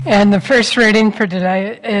And the first reading for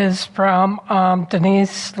today is from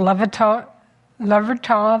Denise Levertov,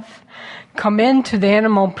 Come into the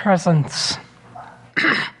Animal Presence.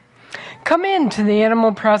 Come into the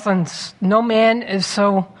animal presence. No man is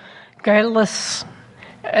so guileless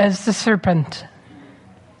as the serpent.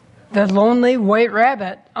 The lonely white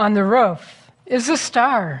rabbit on the roof is a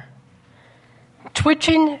star,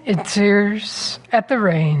 twitching its ears at the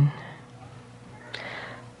rain.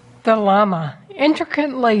 The llama,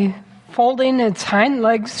 intricately folding its hind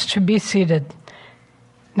legs to be seated,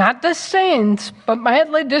 not disdains, but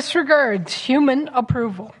mildly disregards human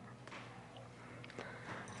approval.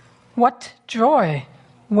 What joy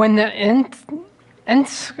when the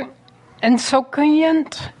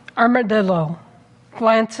insouciant armadillo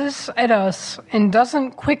glances at us and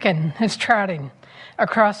doesn't quicken his trotting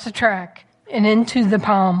across the track and into the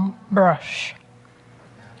palm brush.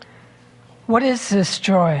 What is this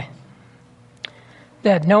joy?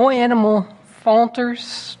 That no animal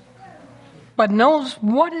falters, but knows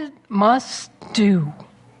what it must do.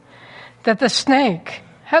 That the snake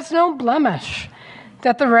has no blemish.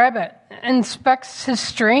 That the rabbit inspects his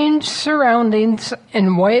strange surroundings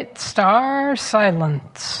in white star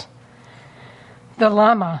silence. The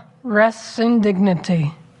llama rests in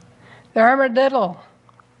dignity. The armadillo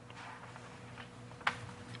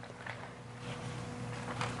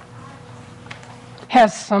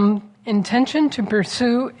has some intention to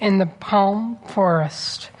pursue in the palm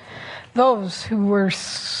forest. Those who were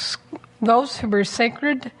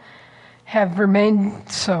sacred have remained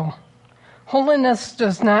so. Holiness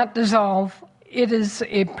does not dissolve. It is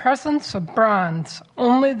a presence of bronze.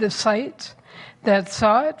 Only the sight that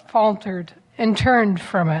saw it faltered and turned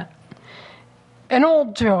from it. An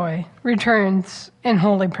old joy returns in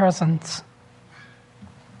holy presence.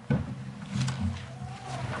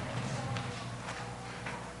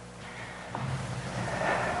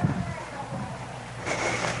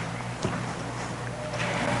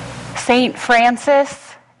 Saint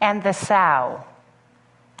Francis and the Sow.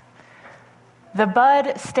 The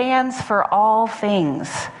bud stands for all things,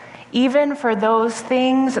 even for those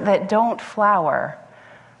things that don't flower.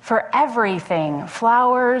 For everything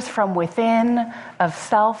flowers from within of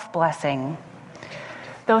self-blessing.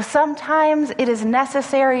 Though sometimes it is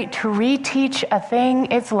necessary to reteach a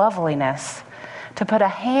thing its loveliness, to put a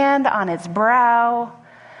hand on its brow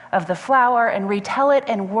of the flower and retell it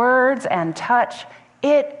in words and touch,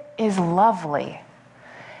 it is lovely,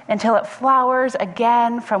 until it flowers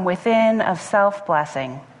again from within of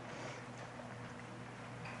self-blessing.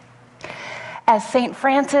 As St.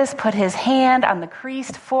 Francis put his hand on the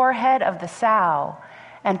creased forehead of the sow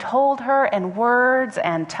and told her in words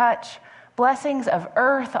and touch blessings of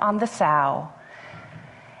earth on the sow,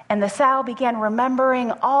 and the sow began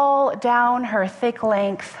remembering all down her thick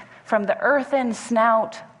length, from the earthen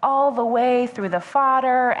snout all the way through the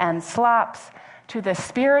fodder and slops to the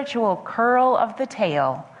spiritual curl of the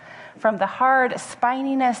tail, from the hard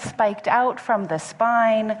spininess spiked out from the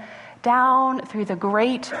spine, down through the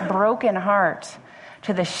great broken heart,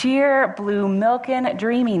 to the sheer blue milken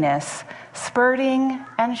dreaminess, spurting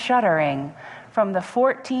and shuddering, from the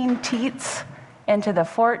 14 teats into the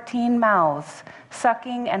 14 mouths,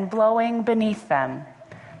 sucking and blowing beneath them,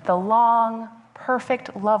 the long,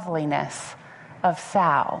 perfect loveliness of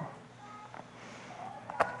sow.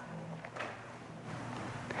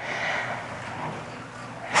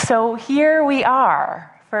 So here we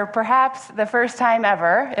are, for perhaps the first time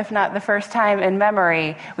ever, if not the first time in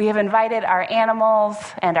memory, we have invited our animals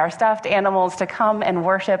and our stuffed animals to come and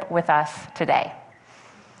worship with us today.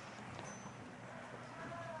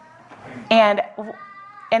 And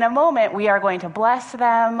in a moment, we are going to bless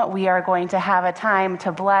them. We are going to have a time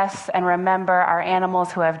to bless and remember our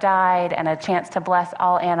animals who have died, and a chance to bless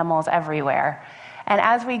all animals everywhere. And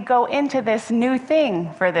as we go into this new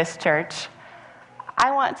thing for this church,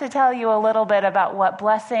 I want to tell you a little bit about what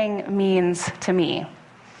blessing means to me.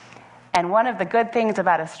 And one of the good things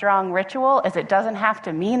about a strong ritual is it doesn't have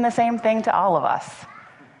to mean the same thing to all of us.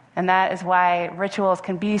 And that is why rituals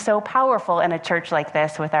can be so powerful in a church like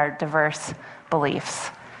this with our diverse beliefs.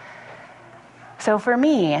 So for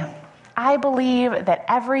me, I believe that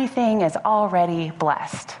everything is already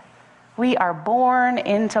blessed. We are born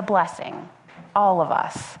into blessing, all of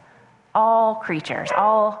us, all creatures,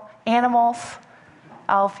 all animals,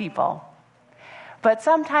 all people. But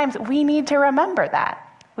sometimes we need to remember that.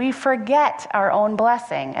 We forget our own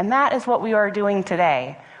blessing, and that is what we are doing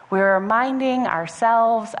today. We're reminding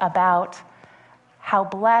ourselves about how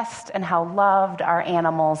blessed and how loved our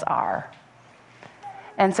animals are.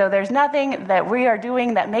 And so there's nothing that we are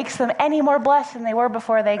doing that makes them any more blessed than they were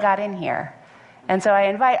before they got in here. And so I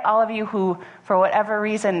invite all of you who, for whatever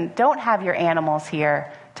reason, don't have your animals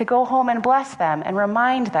here to go home and bless them and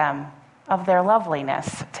remind them of their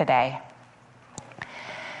loveliness today.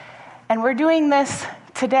 And we're doing this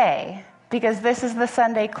today because this is the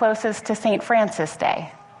Sunday closest to St. Francis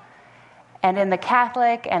Day. And in the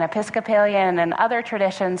Catholic and Episcopalian and other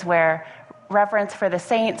traditions where reverence for the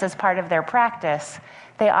saints is part of their practice,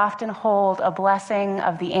 they often hold a blessing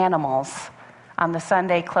of the animals on the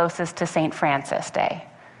Sunday closest to St. Francis Day.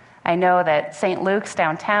 I know that St. Luke's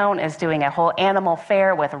downtown is doing a whole animal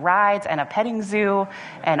fair with rides and a petting zoo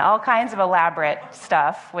and all kinds of elaborate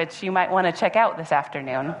stuff, which you might want to check out this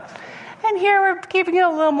afternoon. And here we're keeping it a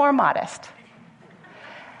little more modest.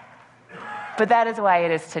 But that is why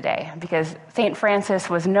it is today, because St. Francis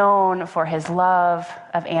was known for his love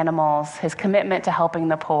of animals, his commitment to helping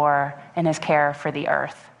the poor, and his care for the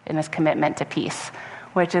earth, and his commitment to peace,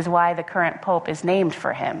 which is why the current pope is named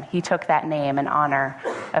for him. He took that name in honor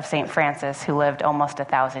of St. Francis, who lived almost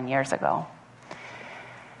 1,000 years ago.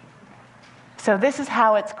 So this is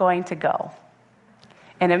how it's going to go.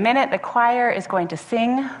 In a minute, the choir is going to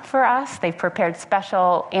sing for us. They've prepared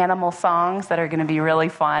special animal songs that are going to be really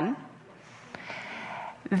fun.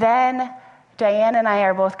 Then Diane and I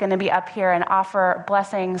are both going to be up here and offer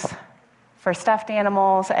blessings for stuffed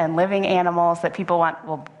animals and living animals that people want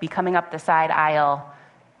will be coming up the side aisle,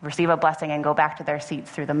 receive a blessing, and go back to their seats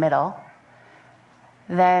through the middle.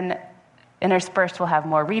 Then interspersed we'll have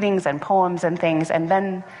more readings and poems and things, and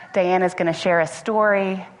then Diane is going to share a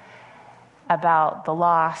story about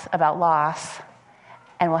loss,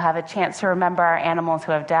 and we'll have a chance to remember our animals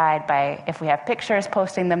who have died by, if we have pictures,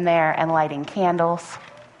 posting them there and lighting candles.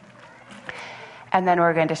 And then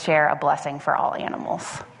we're going to share a blessing for all animals.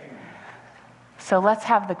 So let's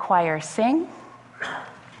have the choir sing,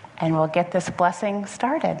 and we'll get this blessing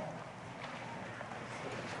started.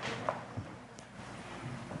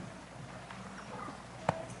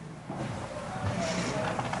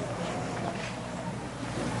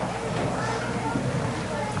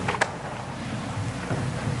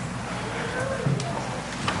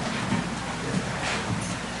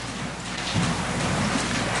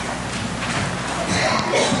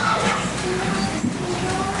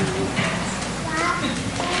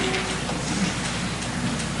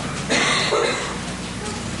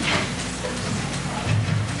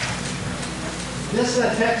 This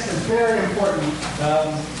text is very important.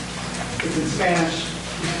 It's in Spanish.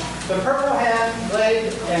 The purple hen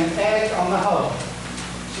laid an egg on the hoe.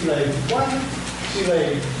 She laid 1, she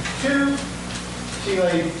laid 2, she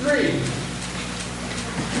laid 3.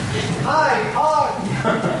 Hi, hog!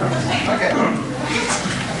 Okay.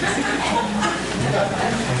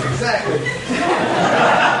 Exactly.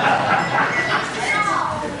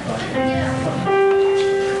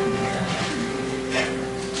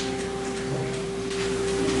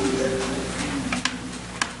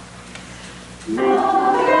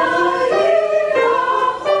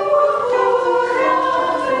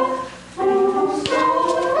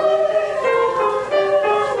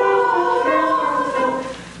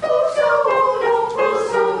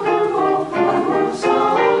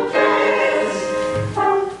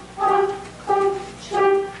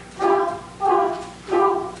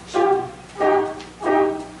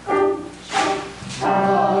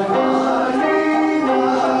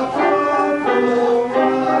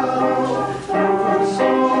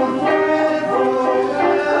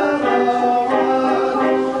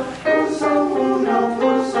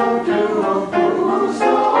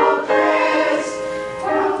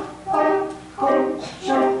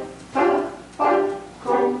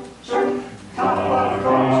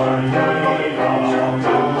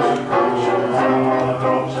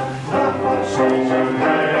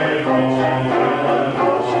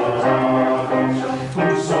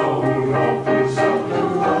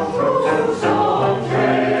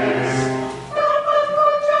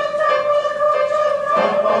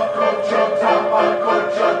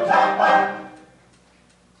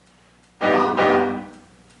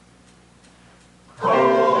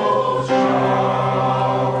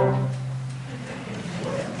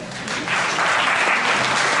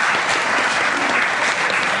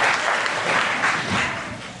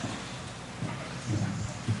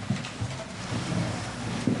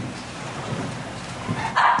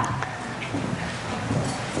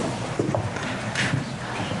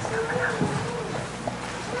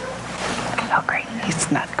 Oh, great.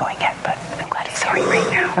 He's not going yet, but I'm glad he's going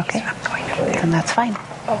right now. Okay. He's not going up there. Then that's fine.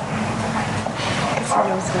 Oh.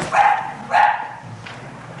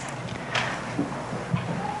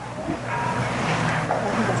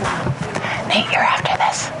 Nate, you're after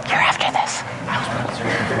this. You're after this.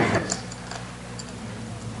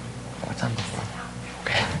 What's on before?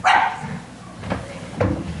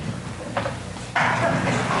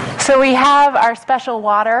 So we have our special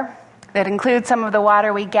water that includes some of the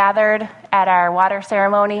water we gathered at our water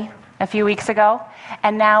ceremony a few weeks ago.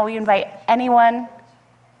 And now we invite anyone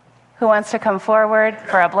who wants to come forward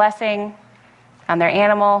for a blessing on their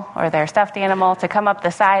animal or their stuffed animal to come up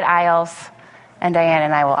the side aisles, and Diane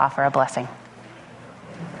and I will offer a blessing.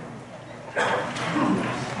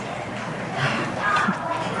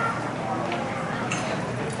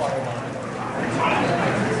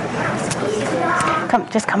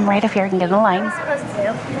 Just come right up here and get in the line.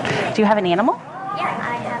 Do you have an animal? Yeah,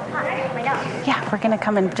 I have my dog. Yeah, we're going to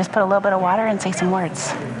come and just put a little bit of water and say some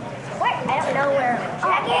words. What? I don't know where.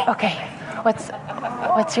 Shaggy? Okay.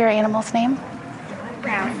 What's your animal's name?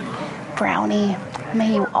 Brownie.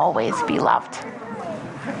 May you always be loved.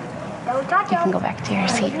 Don't touch You can him. go back to your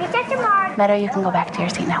seat. You touch him hard. Meadow, you can go back to your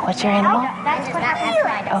seat now. What's your animal? That's what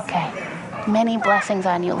I do. Okay. Many blessings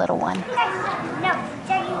on you, little one. No,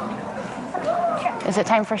 Shaggy. Is it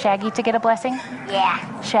time for Shaggy to get a blessing?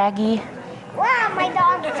 Yeah. Shaggy, Wow, my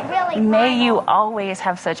dog is really may fun. you always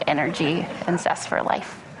have such energy and zest for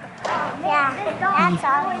life. Yeah, that's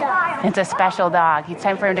our dog. It's a special dog. It's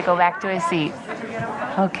time for him to go back to his seat.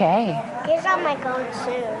 Okay. He's on my gold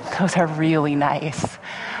shoes. Those are really nice.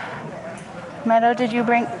 Meadow, did you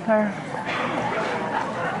bring her?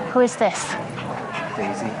 Who is this?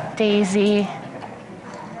 Daisy.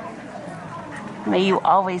 May you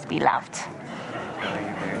always be loved.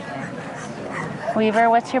 Weaver,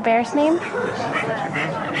 what's your bear's name?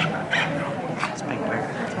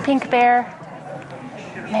 Pink Bear.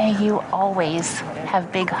 May you always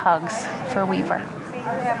have big hugs for Weaver.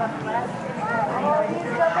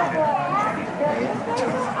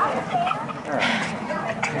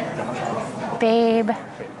 Babe,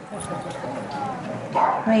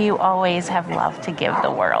 may you always have love to give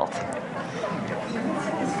the world.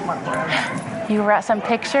 You brought some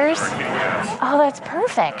pictures? Oh, that's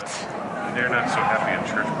perfect. They're not so happy in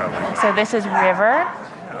church, probably. So this is River.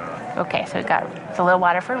 Okay, so it's a little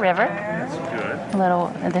water for River.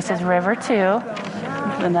 Good. This is River too.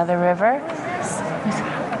 Another River.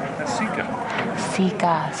 That's Sika.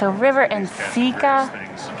 Sika. So River and Sika,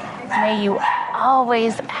 Things. may you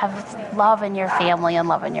always have love in your family and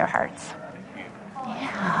love in your hearts.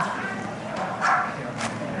 Yeah.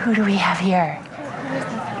 Who do we have here?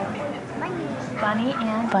 Bunny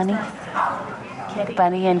and Bunny? Kitty.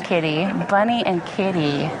 Bunny and Kitty. Bunny and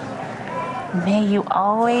Kitty. May you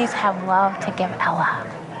always have love to give Ella.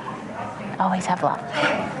 Always have love.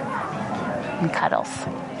 And cuddles.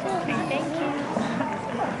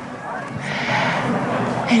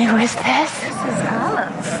 And who is this? This is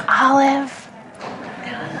Olive. Olive.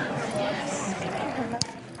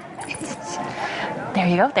 There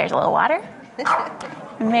you go. There's a little water.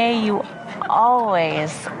 May you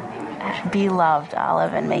always be loved,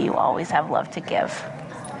 Olive, and may you always have love to give.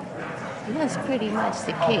 That's pretty much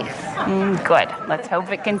the case. Good. Let's hope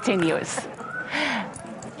it continues.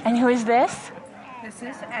 And who is this? This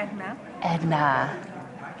is Edna.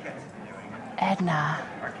 Edna.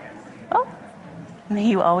 Oh. May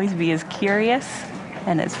you always be as curious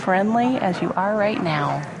and as friendly as you are right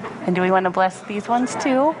now. And do we want to bless these ones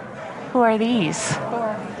too? Who are these?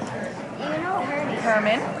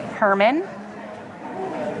 Herman.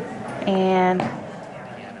 And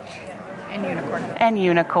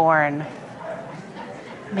Unicorn.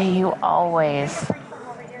 May you always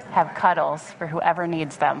have cuddles for whoever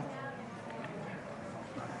needs them.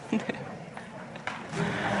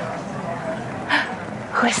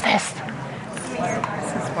 Who is this?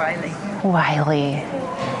 This is Wiley.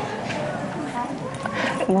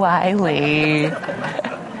 Wiley.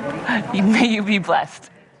 May you be blessed.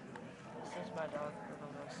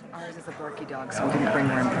 Ours is a Berkey dog, so we didn't bring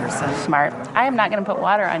her in person. Smart. I am not going to put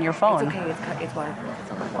water on your phone. It's okay, it's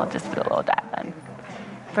waterproof. We'll just do a little dab then.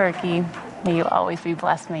 Berkey, may you always be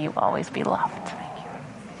blessed. May you always be loved.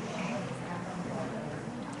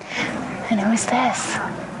 And who is this?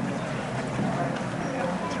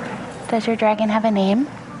 Does your dragon have a name?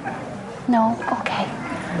 No? Okay.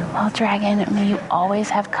 Well, dragon, may you always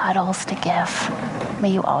have cuddles to give.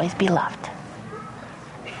 May you always be loved.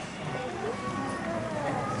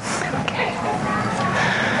 Okay.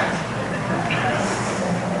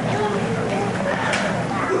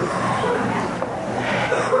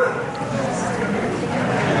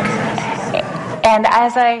 And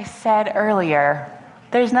as I said earlier,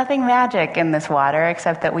 there's nothing magic in this water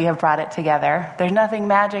except that we have brought it together. There's nothing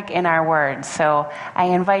magic in our words. So I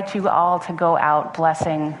invite you all to go out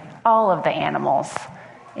blessing all of the animals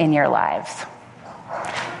in your lives.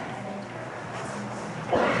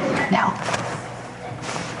 Now.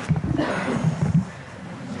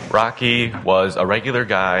 Rocky was a regular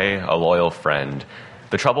guy, a loyal friend.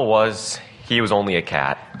 The trouble was, he was only a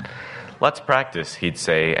cat. "Let's practice," he'd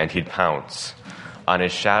say, and he'd pounce on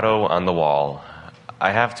his shadow on the wall.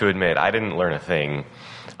 I have to admit, I didn't learn a thing.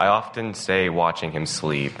 I often stay watching him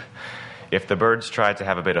sleep. If the birds tried to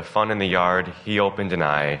have a bit of fun in the yard, he opened an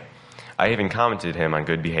eye. I even commented him on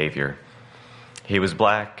good behavior. He was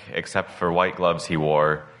black, except for white gloves he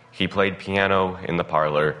wore. He played piano in the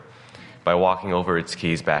parlor by walking over its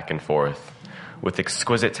keys back and forth. With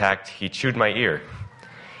exquisite tact, he chewed my ear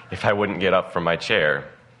if I wouldn't get up from my chair.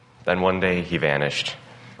 Then one day he vanished.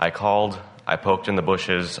 I called, I poked in the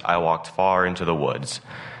bushes, I walked far into the woods.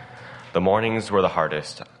 The mornings were the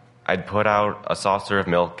hardest. I'd put out a saucer of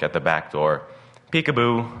milk at the back door.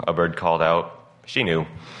 "Peekaboo," a bird called out. She knew.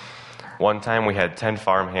 One time we had 10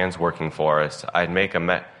 farmhands working for us. I'd make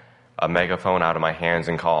a megaphone out of my hands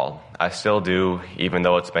and call. I still do, even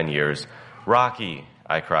though it's been years. "Rocky,"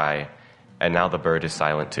 I cry, and now the bird is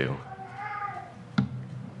silent too.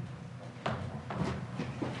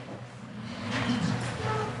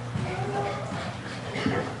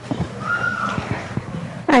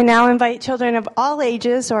 I now invite children of all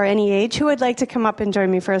ages or any age who would like to come up and join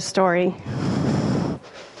me for a story.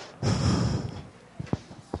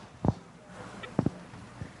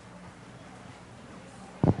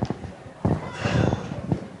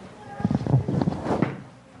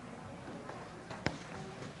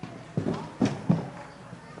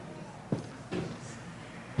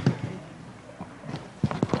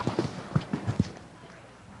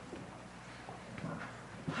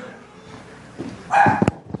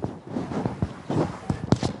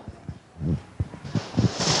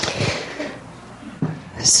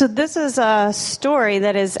 So this is a story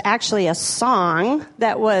that is actually a song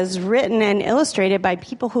that was written and illustrated by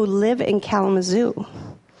people who live in Kalamazoo.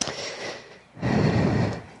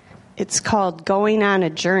 It's called "Going on a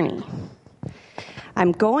Journey."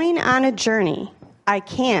 I'm going on a journey. I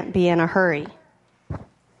can't be in a hurry.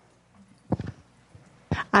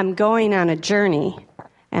 I'm going on a journey,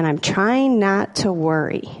 and I'm trying not to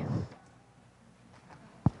worry.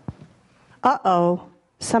 Uh-oh,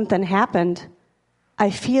 something happened. I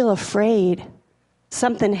feel afraid.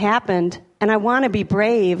 Something happened, and I want to be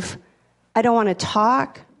brave. I don't want to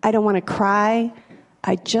talk. I don't want to cry.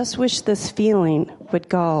 I just wish this feeling would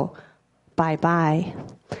go bye-bye.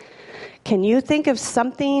 Can you think of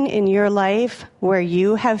something in your life where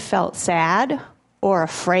you have felt sad or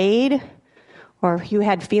afraid, or you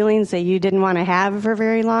had feelings that you didn't want to have for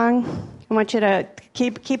very long? I want you to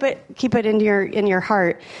keep it in your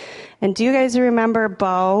heart. And do you guys remember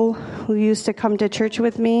Bo, who used to come to church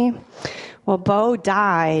with me? Well, Bo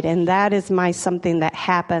died, and that is something that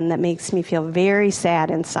happened that makes me feel very sad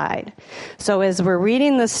inside. So as we're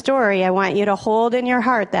reading the story, I want you to hold in your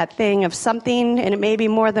heart that thing of something, and it may be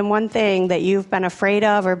more than one thing that you've been afraid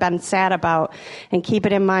of or been sad about, and keep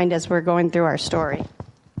it in mind as we're going through our story.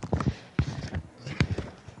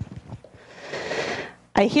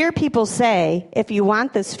 I hear people say, if you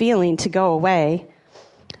want this feeling to go away,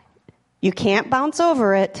 you can't bounce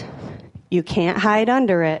over it. You can't hide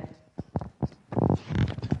under it.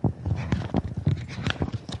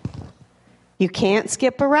 You can't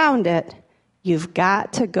skip around it. You've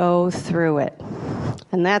got to go through it.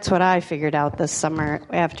 And that's what I figured out this summer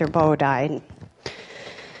after Bo died.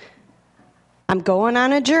 I'm going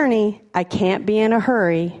on a journey. I can't be in a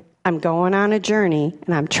hurry. I'm going on a journey,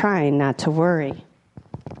 and I'm trying not to worry.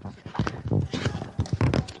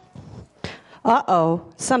 Uh-oh,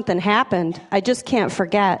 something happened. I just can't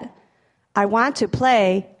forget. I want to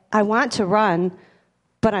play. I want to run,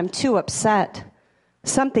 but I'm too upset.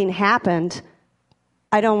 Something happened.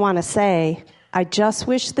 I don't want to say. I just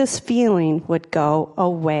wish this feeling would go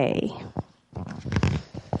away.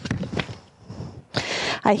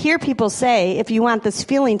 I hear people say, if you want this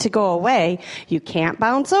feeling to go away, you can't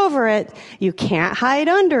bounce over it. You can't hide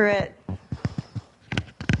under it.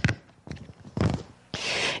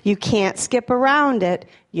 You can't skip around it.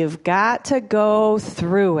 You've got to go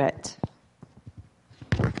through it.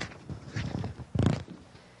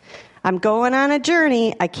 I'm going on a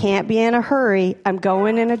journey. I can't be in a hurry. I'm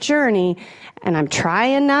going in a journey, and I'm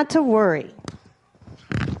trying not to worry.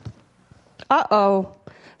 Uh-oh,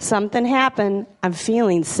 something happened. I'm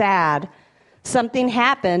feeling sad. Something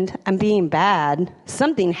happened. I'm being bad.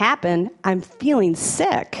 Something happened. I'm feeling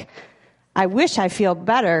sick. I wish I feel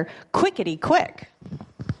better. Quickety quick.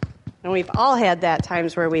 And we've all had that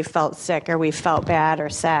times where we felt sick or we felt bad or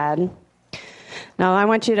sad. Now, I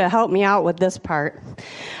want you to help me out with this part.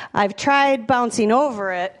 I've tried bouncing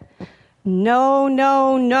over it. No,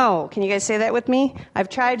 no, no. Can you guys say that with me? I've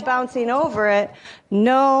tried bouncing over it.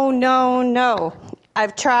 No, no, no.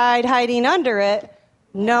 I've tried hiding under it.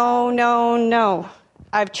 No, no, no.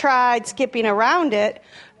 I've tried skipping around it.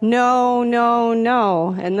 No, no,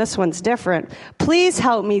 no. And this one's different. Please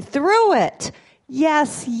help me through it.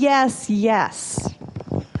 Yes, yes, yes.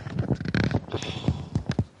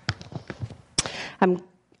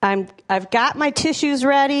 I've got my tissues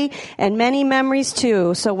ready and many memories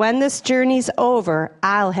too. So when this journey's over,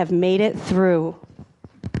 I'll have made it through.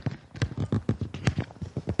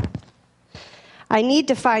 I need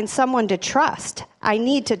to find someone to trust. I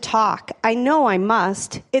need to talk. I know I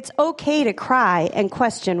must. It's okay to cry and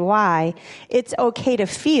question why. It's okay to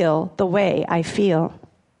feel the way I feel.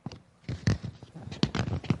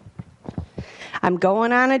 I'm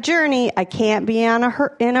going on a journey. I can't be in a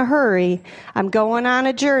hurry. I'm going on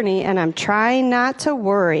a journey, and I'm trying not to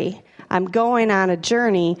worry. I'm going on a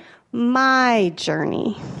journey, my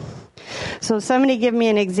journey. So somebody give me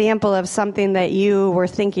an example of something that you were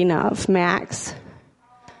thinking of, Max.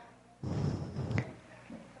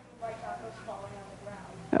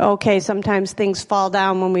 Okay, sometimes things fall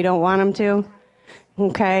down when we don't want them to.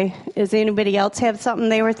 Okay. Does anybody else have something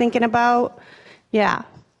they were thinking about? Yeah.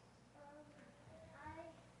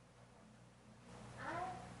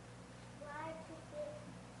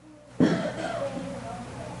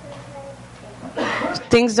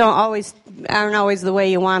 Things aren't always the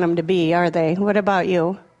way you want them to be, are they? What about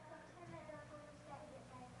you?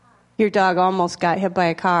 Your dog almost got hit by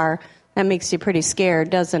a car. That makes you pretty scared,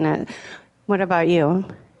 doesn't it? What about you?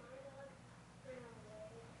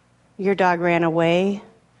 Your dog ran away?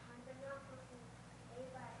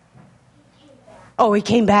 Oh, he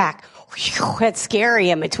came back. Whew, that's scary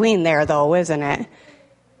in between there, though, isn't it?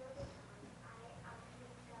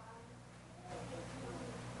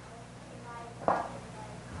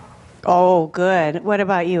 Oh, good. What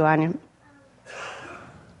about you, Anya?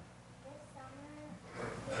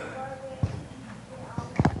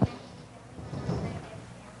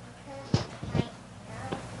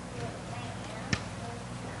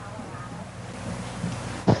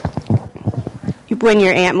 When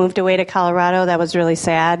your aunt moved away to Colorado, that was really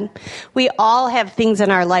sad. We all have things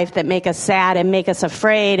in our life that make us sad and make us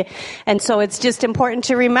afraid. And so it's just important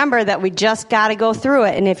to remember that we just got to go through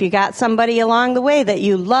it. And if you got somebody along the way that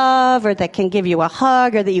you love or that can give you a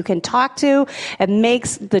hug or that you can talk to, it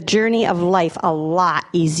makes the journey of life a lot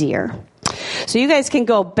easier. So you guys can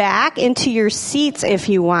go back into your seats if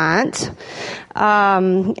you want.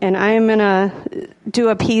 And I'm going to do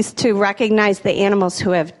a piece to recognize the animals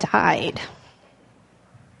who have died.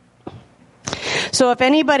 So if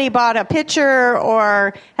anybody bought a picture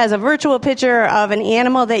or has a virtual picture of an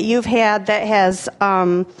animal that you've had that has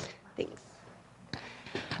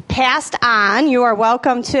passed on, you are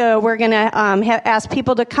welcome to, we're going to ask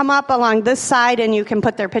people to come up along this side and you can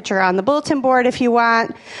put their picture on the bulletin board if you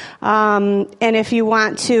want. And if you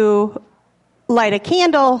want to light a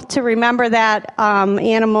candle to remember that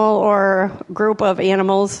animal or group of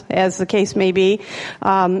animals, as the case may be,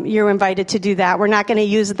 you're invited to do that. We're not going to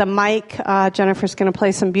use the mic. Jennifer's going to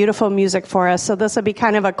play some beautiful music for us. So this will be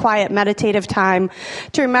kind of a quiet, meditative time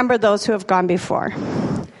to remember those who have gone before.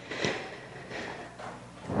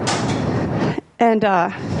 And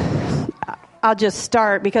I'll just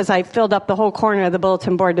start because I filled up the whole corner of the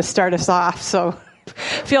bulletin board to start us off. So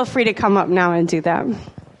feel free to come up now and do that.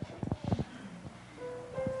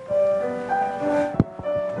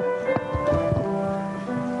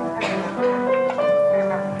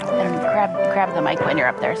 Grab the mic when you're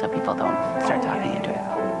up there so people don't start talking into it.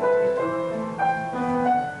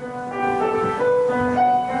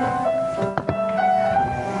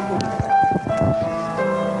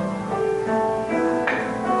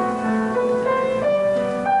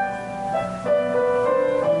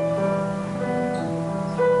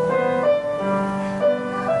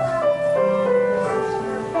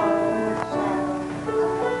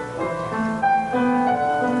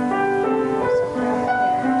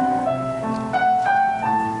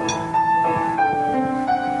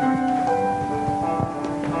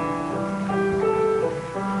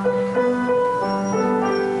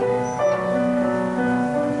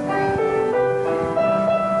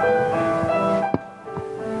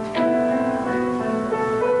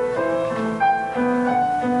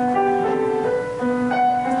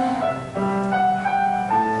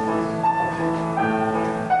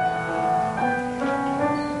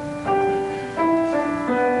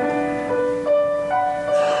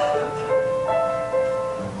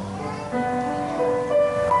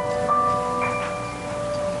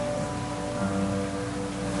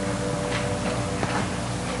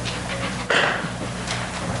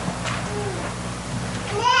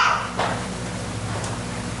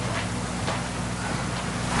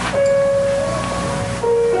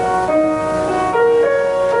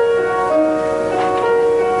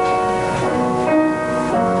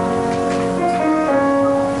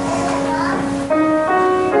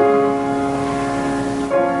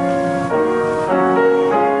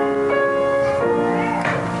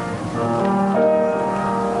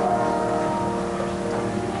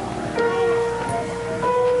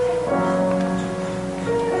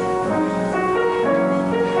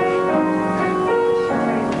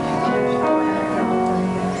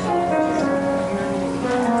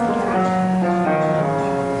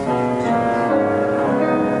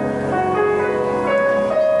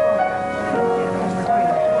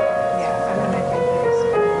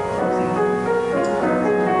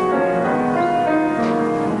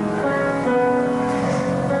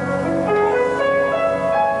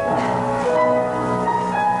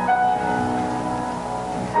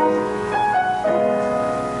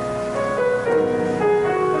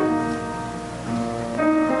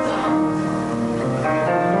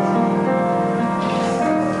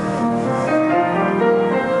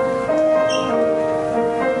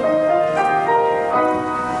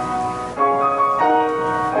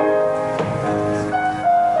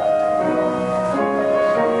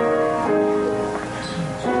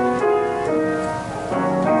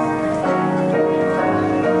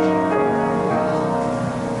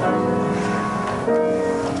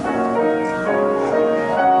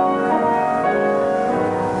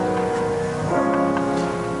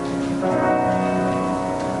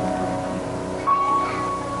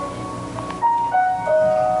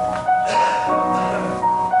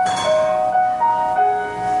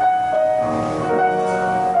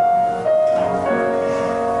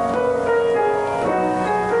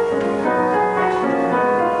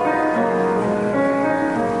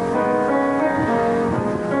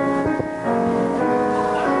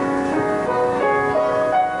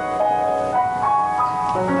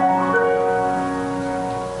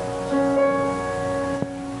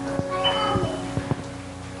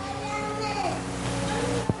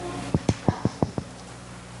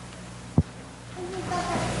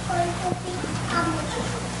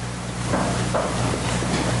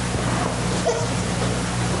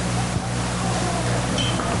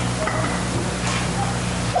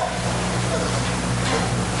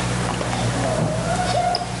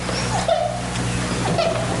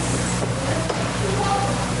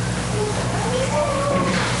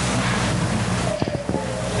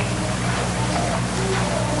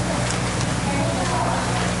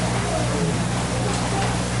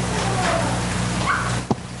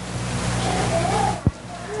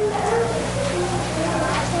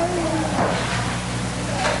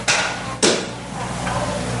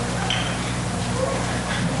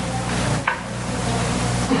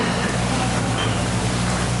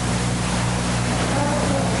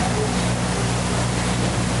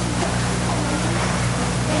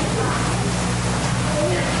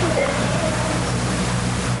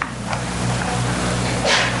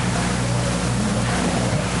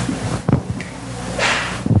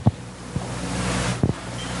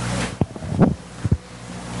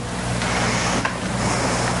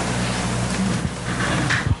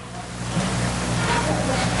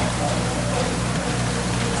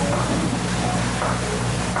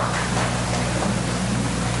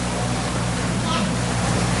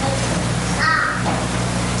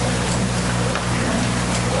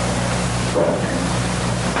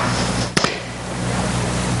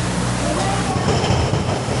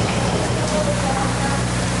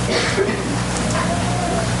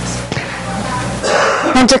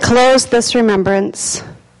 And to close this remembrance,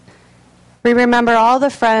 we remember all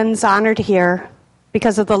the friends honored here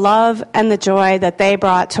because of the love and the joy that they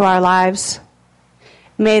brought to our lives.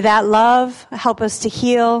 May that love help us to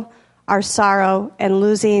heal our sorrow and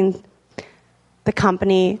losing the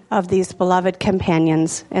company of these beloved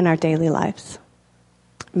companions in our daily lives.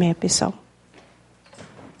 May it be so.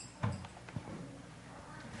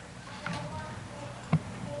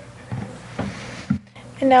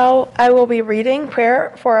 And now I will be reading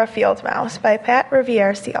Prayer for a Field Mouse by Pat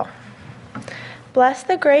Revere Seal. Bless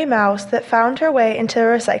the gray mouse that found her way into the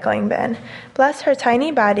recycling bin. Bless her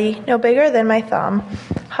tiny body, no bigger than my thumb,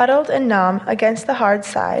 huddled and numb against the hard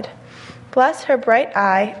side. Bless her bright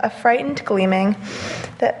eye, a frightened gleaming,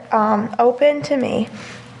 that opened to me,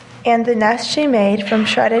 and the nest she made from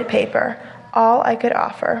shredded paper, all I could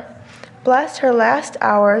offer. Bless her last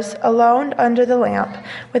hours, alone under the lamp,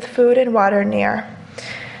 with food and water near.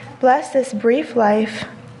 Bless this brief life.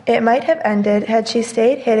 It might have ended had she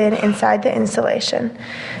stayed hidden inside the insulation.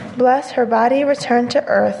 Bless her body returned to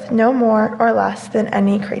earth, no more or less than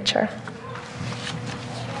any creature.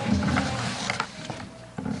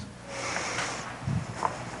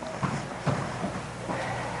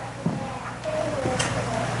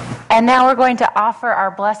 And now we're going to offer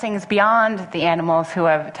our blessings beyond the animals who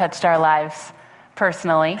have touched our lives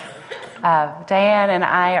personally. Diane and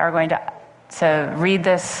I are going to read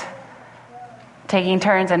this, taking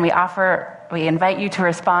turns, and we invite you to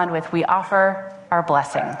respond with, "We offer our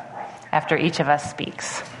blessing," after each of us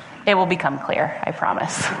speaks. It will become clear, I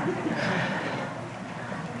promise.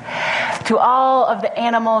 To all of the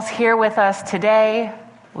animals here with us today,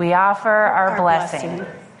 we offer our blessing.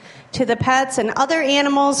 To the pets and other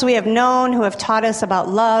animals we have known who have taught us about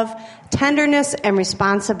love, tenderness, and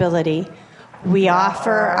responsibility, we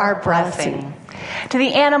offer our blessing. To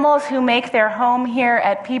the animals who make their home here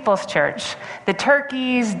at People's Church, the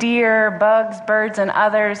turkeys, deer, bugs, birds, and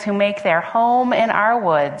others who make their home in our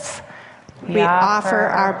woods, we offer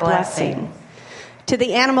our blessing. To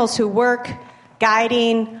the animals who work,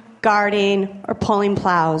 guiding, guarding, or pulling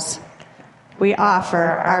plows, we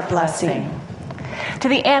offer our blessing. To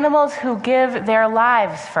the animals who give their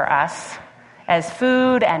lives for us as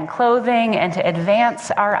food and clothing and to advance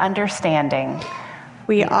our understanding,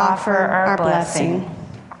 we offer our blessing.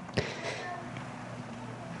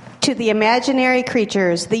 To the imaginary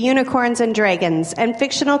creatures, the unicorns and dragons, and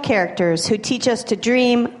fictional characters who teach us to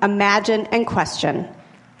dream, imagine, and question,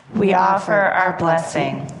 we offer our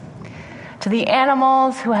blessing. To the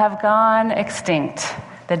animals who have gone extinct,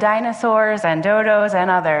 the dinosaurs and dodos and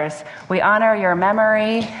others, we honor your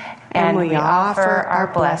memory and we offer our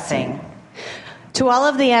blessing. To all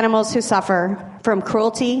of the animals who suffer from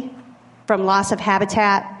cruelty, from loss of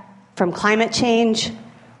habitat, from climate change,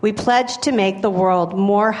 we pledge to make the world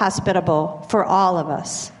more hospitable for all of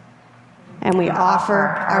us. And we offer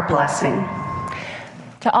our blessing.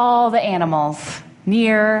 To all the animals,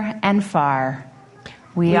 near and far,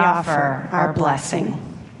 we offer our blessing.